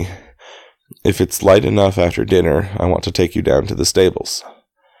to me, "If it's light enough after dinner, I want to take you down to the stables."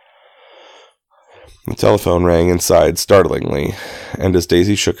 The telephone rang inside startlingly, and as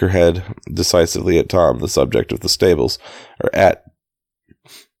Daisy shook her head decisively at Tom, the subject of the stables,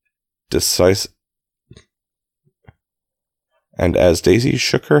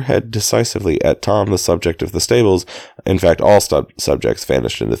 in fact, all subjects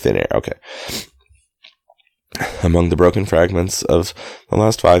vanished into thin air. Okay. Among the broken fragments of the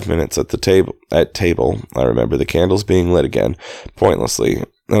last 5 minutes at table, I remember the candles being lit again, pointlessly,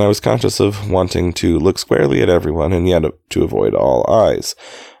 and I was conscious of wanting to look squarely at everyone and yet to avoid all eyes.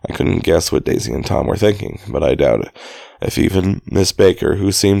 I couldn't guess what Daisy and Tom were thinking, but I doubt it. If even Miss Baker,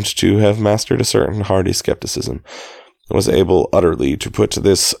 who seemed to have mastered a certain hearty skepticism, was able utterly to put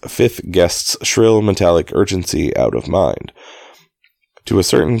this fifth guest's shrill metallic urgency out of mind. To a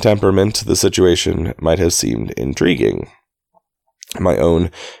certain temperament, the situation might have seemed intriguing. My own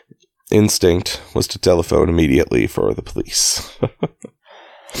instinct was to telephone immediately for the police.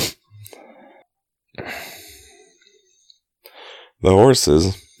 The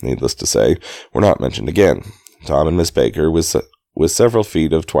horses, needless to say, were not mentioned again. Tom and Miss Baker, with several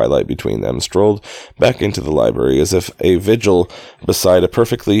feet of twilight between them, strolled back into the library as if a vigil beside a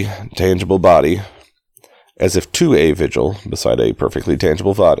perfectly tangible body,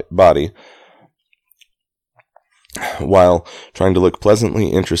 While trying to look pleasantly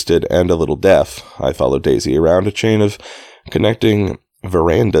interested and a little deaf, I followed Daisy around a chain of connecting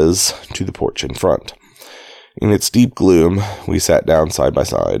verandas to the porch in front. In its deep gloom, we sat down side by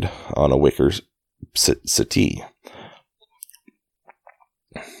side on a wicker settee.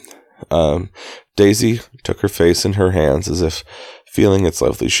 Daisy took her face in her hands as if feeling its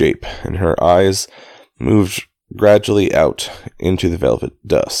lovely shape, and her eyes moved gradually out into the velvet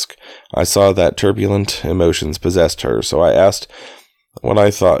dusk. I saw that turbulent emotions possessed her, so I asked what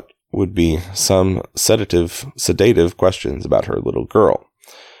I thought would be some sedative questions about her little girl.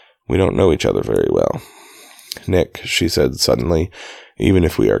 "We don't know each other very well, Nick," she said suddenly, "even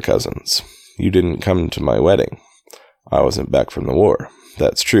if we are cousins. You didn't come to my wedding." "I wasn't back from the war."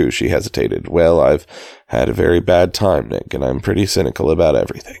 "That's true," she hesitated. "Well, I've had a very bad time, Nick, and I'm pretty cynical about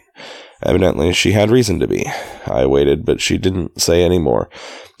everything." Evidently, she had reason to be. I waited, but she didn't say any more,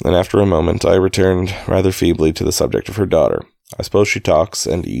 and after a moment I returned rather feebly to the subject of her daughter. "I suppose she talks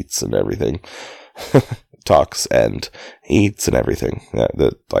and eats and everything." Talks and eats and everything.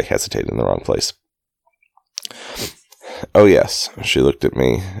 I hesitated in the wrong place. "Oh, yes." She looked at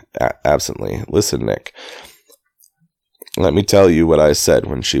me absently. "Listen, Nick. Let me tell you what I said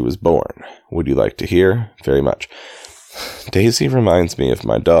when she was born. Would you like to hear?" "Very much." "Daisy reminds me of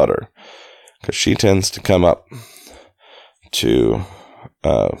my daughter, because she tends to come up to,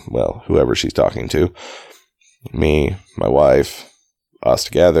 whoever she's talking to. Me, my wife, us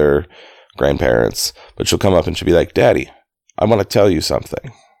together, grandparents. But she'll come up and she'll be like, 'Daddy, I want to tell you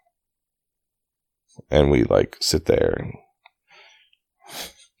something. And we like sit there and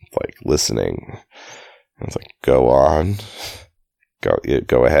like listening. And it's like, go on.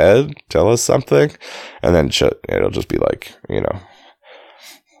 Go ahead. Tell us something. And then it'll just be like, you know,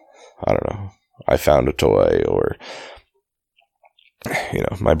 I don't know. I found a toy, or, you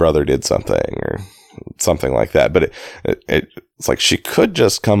know, my brother did something, or something like that. But it's like she could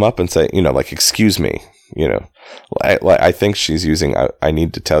just come up and say, you know, like, excuse me, you know. I think she's using I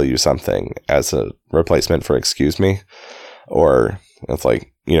need to tell you something as a replacement for excuse me. Or it's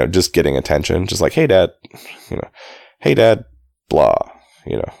like, you know, just getting attention. Just like, hey, Dad, you know, hey, Dad, blah,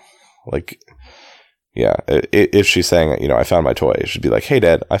 you know, like, yeah. If she's saying, you know, I found my toy, it should be like, hey,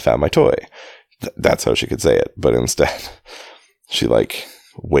 Dad, I found my toy. That's how she could say it. But instead, she like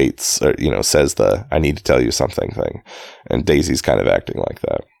waits, or, you know, says the I need to tell you something thing. And Daisy's kind of acting like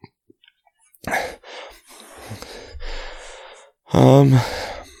that.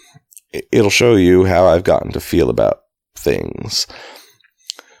 It'll show you how I've gotten to feel about things.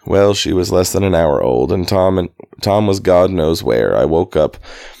 Well, she was less than an hour old, and Tom was God knows where. I woke up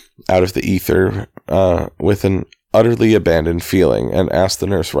out of the ether with an utterly abandoned feeling, and asked the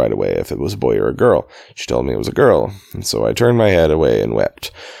nurse right away if it was a boy or a girl. She told me it was a girl, and so I turned my head away and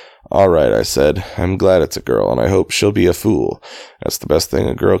wept. All right, I said, I'm glad it's a girl, and I hope she'll be a fool. That's the best thing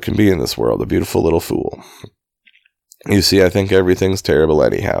a girl can be in this world, a beautiful little fool. You see, I think everything's terrible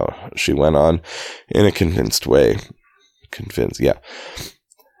anyhow, she went on in a convinced way. Convinced, yeah.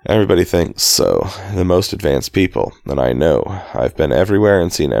 Everybody thinks so. The most advanced people, and I know. I've been everywhere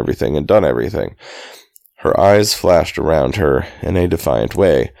and seen everything and done everything. Her eyes flashed around her in a defiant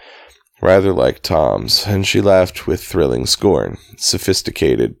way, rather like Tom's, and she laughed with thrilling scorn.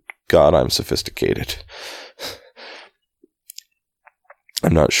 Sophisticated. God, I'm sophisticated.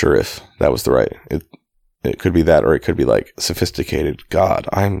 I'm not sure if that was the right... It could be that, or it could be like, sophisticated. God,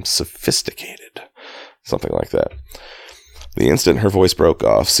 I'm sophisticated. Something like that. The instant her voice broke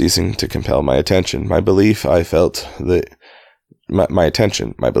off, ceasing to compel my attention, my belief, I felt the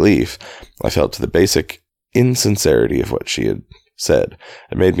basic insincerity of what she had said.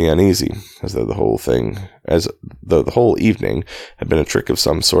 It made me uneasy, as though the whole evening had been a trick of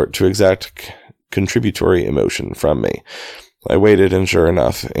some sort to exact contributory emotion from me. I waited, and sure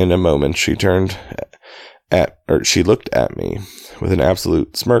enough, in a moment she looked at me with an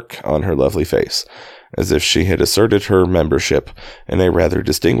absolute smirk on her lovely face, as if she had asserted her membership in a rather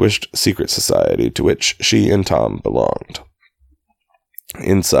distinguished secret society to which she and Tom belonged.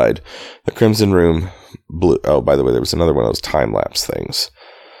 Inside, the Crimson Room blew... Oh, by the way, there was another one of those time-lapse things.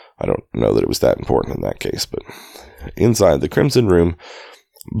 I don't know that it was that important in that case, but inside, the Crimson Room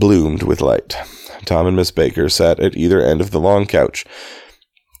bloomed with light. Tom and Miss Baker sat at either end of the long couch,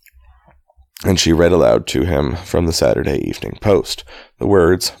 and she read aloud to him from the Saturday Evening Post, the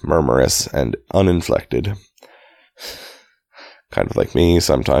words murmurous and uninflected, kind of like me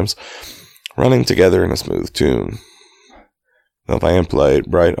sometimes, running together in a smooth tune. The lamplight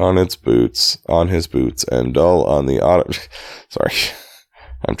bright on his boots, and dull on the autumn... Sorry,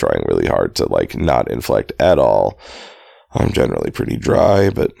 I'm trying really hard to, like, not inflect at all. I'm generally pretty dry,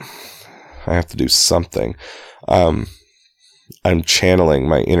 but I have to do something. I'm channeling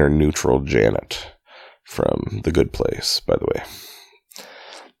my inner neutral Janet from The Good Place, by the way.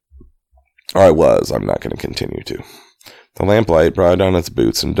 Or I was. I'm not going to continue to. The lamplight, bright on its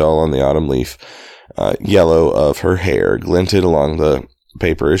boots and dull on the autumn leaf, yellow of her hair, glinted along the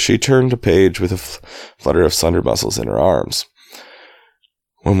paper as she turned a page with a flutter of slender muscles in her arms.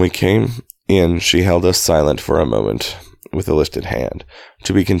 When we came in, she held us silent for a moment with a lifted hand.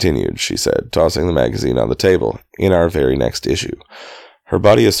 To be continued, she said, tossing the magazine on the table, in our very next issue. Her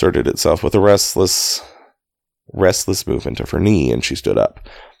body asserted itself with a restless movement of her knee, and she stood up.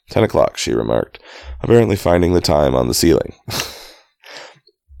 10 o'clock, she remarked, apparently finding the time on the ceiling.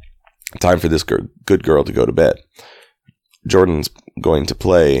 Time for this good girl to go to bed. Jordan's going to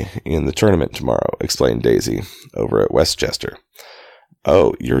play in the tournament tomorrow, explained Daisy, over at Westchester.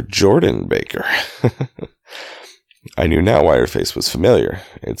 Oh, you're Jordan Baker. I knew now why her face was familiar.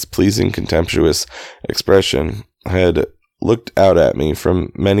 Its pleasing, contemptuous expression had looked out at me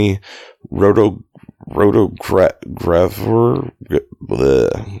from many rotogravure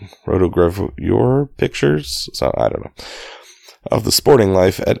pictures? So, I don't know. Of the sporting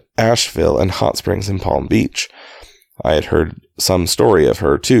life at Asheville and Hot Springs in Palm Beach. I had heard some story of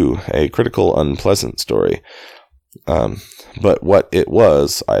her, too, a critical, unpleasant story. But what it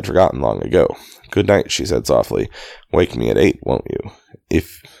was, I had forgotten long ago. Good night, she said softly. Wake me at 8, won't you?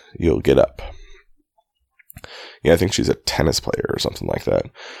 If you'll get up. Yeah, I think she's a tennis player or something like that.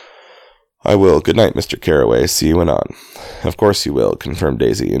 I will. Good night, Mr. Carraway. See you anon. Of course you will, confirmed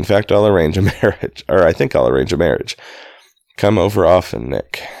Daisy. In fact, I'll arrange a marriage. Or I think I'll arrange a marriage. Come over often,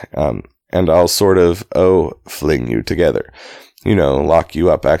 Nick. And I'll sort of, fling you together. You know, lock you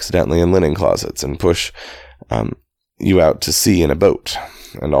up accidentally in linen closets and push you out to sea in a boat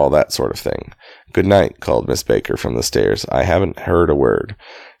and all that sort of thing. Good night, called Miss Baker from the stairs. I haven't heard a word.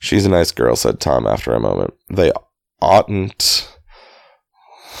 She's a nice girl, said Tom after a moment. They oughtn't...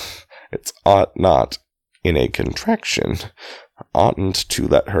 It's ought not, in a contraction, oughtn't to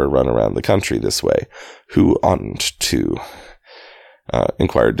let her run around the country this way. Who oughtn't to?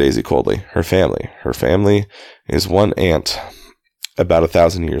 Inquired Daisy coldly. Her family. Her family is one aunt about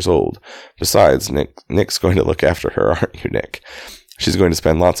 1,000 years old. Besides, Nick's going to look after her, aren't you, Nick? She's going to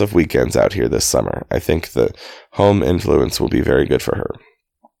spend lots of weekends out here this summer. I think the home influence will be very good for her.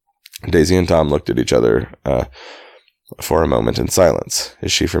 Daisy and Tom looked at each other for a moment in silence.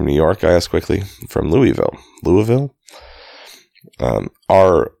 Is she from New York? I asked quickly. From Louisville. Louisville?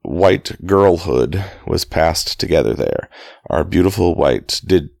 Our white girlhood was passed together there. Our beautiful white...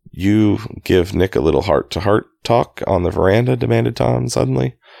 Did you give Nick a little heart-to-heart talk on the veranda? Demanded Tom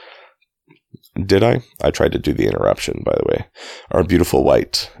suddenly. Did I? I tried to do the interruption, by the way. Our beautiful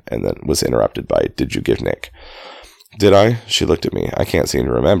white, and then was interrupted by, did you give Nick? Did I? She looked at me. I can't seem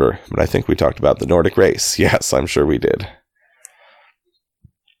to remember, but I think we talked about the Nordic race. Yes, I'm sure we did.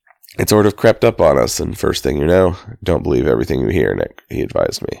 It sort of crept up on us, and first thing you know, don't believe everything you hear, Nick, he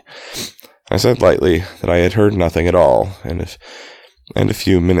advised me. I said lightly that I had heard nothing at all, and a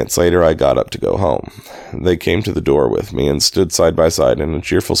few minutes later I got up to go home. They came to the door with me and stood side by side in a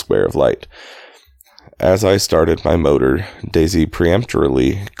cheerful square of light. As I started my motor, Daisy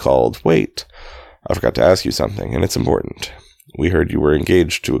peremptorily called, Wait, I forgot to ask you something, and it's important. We heard you were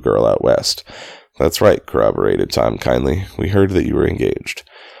engaged to a girl out west. That's right, corroborated Tom kindly. We heard that you were engaged.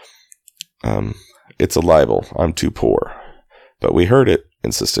 It's a libel. I'm too poor. But we heard it,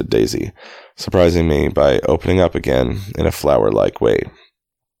 insisted Daisy, surprising me by opening up again in a flower-like way.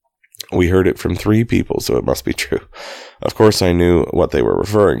 We heard it from 3 people, so it must be true. Of course I knew what they were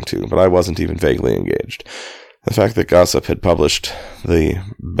referring to, but I wasn't even vaguely engaged. The fact that Gossip had published the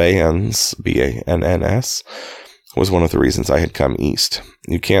Banns, B-A-N-N-S, was one of the reasons I had come east.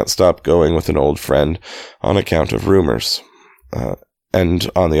 You can't stop going with an old friend on account of rumors.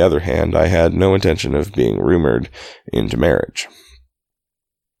 And on the other hand, I had no intention of being rumored into marriage.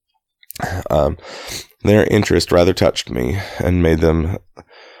 Their interest rather touched me and made them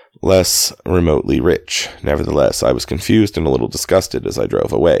less remotely rich. Nevertheless, I was confused and a little disgusted as I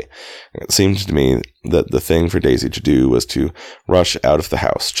drove away. It seemed to me that the thing for Daisy to do was to rush out of the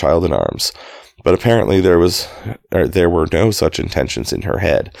house, child in arms. But apparently there were no such intentions in her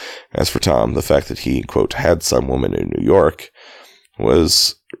head. As for Tom, the fact that he, quote, had some woman in New York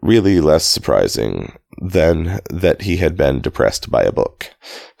was really less surprising than that he had been depressed by a book.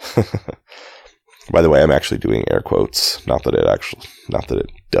 By the way, I'm actually doing air quotes. Not that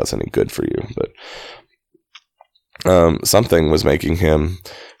it does any good for you, but something was making him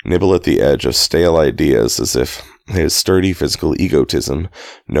nibble at the edge of stale ideas, as if his sturdy physical egotism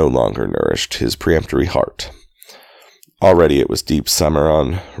no longer nourished his peremptory heart. Already it was deep summer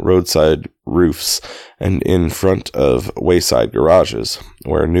on roadside roofs and in front of wayside garages,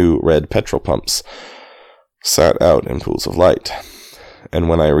 where new red petrol pumps sat out in pools of light. And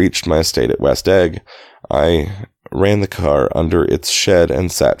when I reached my estate at West Egg, I ran the car under its shed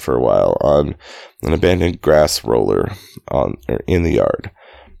and sat for a while on an abandoned grass roller in the yard.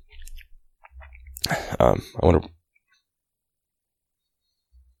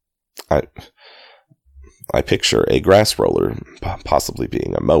 I picture a grass roller possibly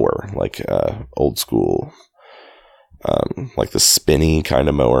being a mower, like old school, like the spinny kind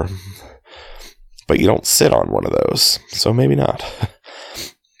of mower. But you don't sit on one of those, so maybe not.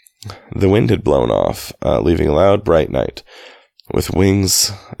 The wind had blown off, leaving a loud, bright night, with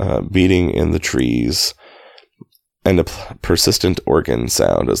wings beating in the trees, and a persistent organ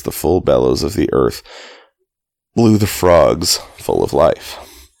sound as the full bellows of the earth blew the frogs full of life.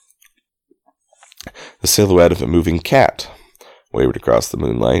 The silhouette of a moving cat wavered across the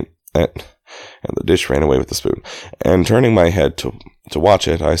moonlight, and the dish ran away with the spoon. And turning my head to watch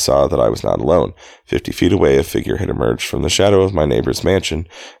it, I saw that I was not alone. 50 feet away, a figure had emerged from the shadow of my neighbor's mansion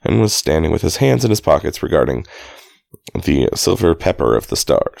and was standing with his hands in his pockets regarding the silver pepper of the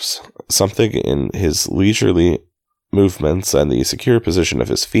stars. Something in his leisurely movements and the secure position of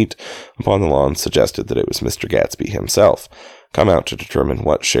his feet upon the lawn suggested that it was Mr. Gatsby himself, come out to determine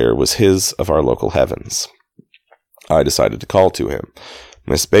what share was his of our local heavens. I decided to call to him.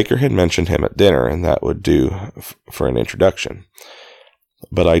 Miss Baker had mentioned him at dinner, and that would do for an introduction.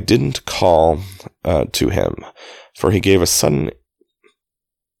 But I didn't call to him, for he gave a sudden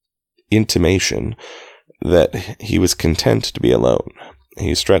intimation that he was content to be alone.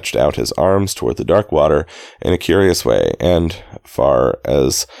 He stretched out his arms toward the dark water in a curious way, and, far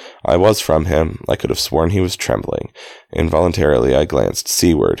as I was from him, I could have sworn he was trembling. Involuntarily I glanced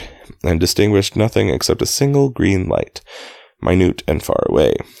seaward, and distinguished nothing except a single green light, minute and far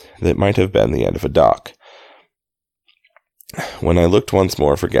away, that might have been the end of a dock. When I looked once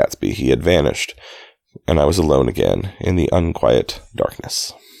more for Gatsby, he had vanished, and I was alone again in the unquiet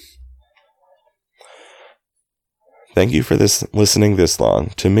darkness. Thank you for listening this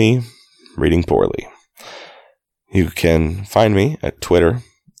long to me, Reading Poorly. You can find me at Twitter,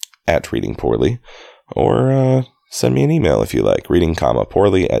 at Reading Poorly, or send me an email if you like,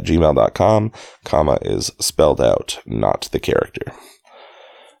 reading-poorly@gmail.com. Comma is spelled out, not the character.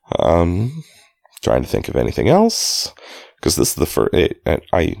 Trying to think of anything else, because this is the first.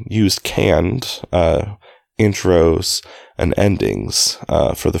 I used canned intros and endings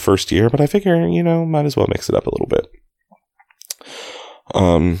for the first year, but I figure, might as well mix it up a little bit.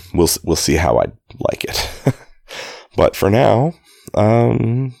 We'll see how I like it. But for now,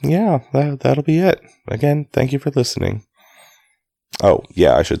 that'll be it. Again, thank you for listening. Oh,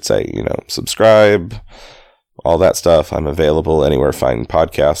 yeah, I should say, subscribe, all that stuff. I'm available anywhere fine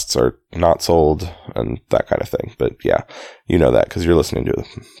podcasts are not sold and that kind of thing. But yeah, you know that because you're listening to a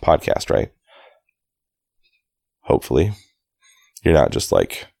podcast, right? Hopefully. You're not just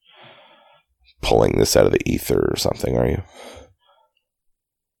like pulling this out of the ether or something, are you?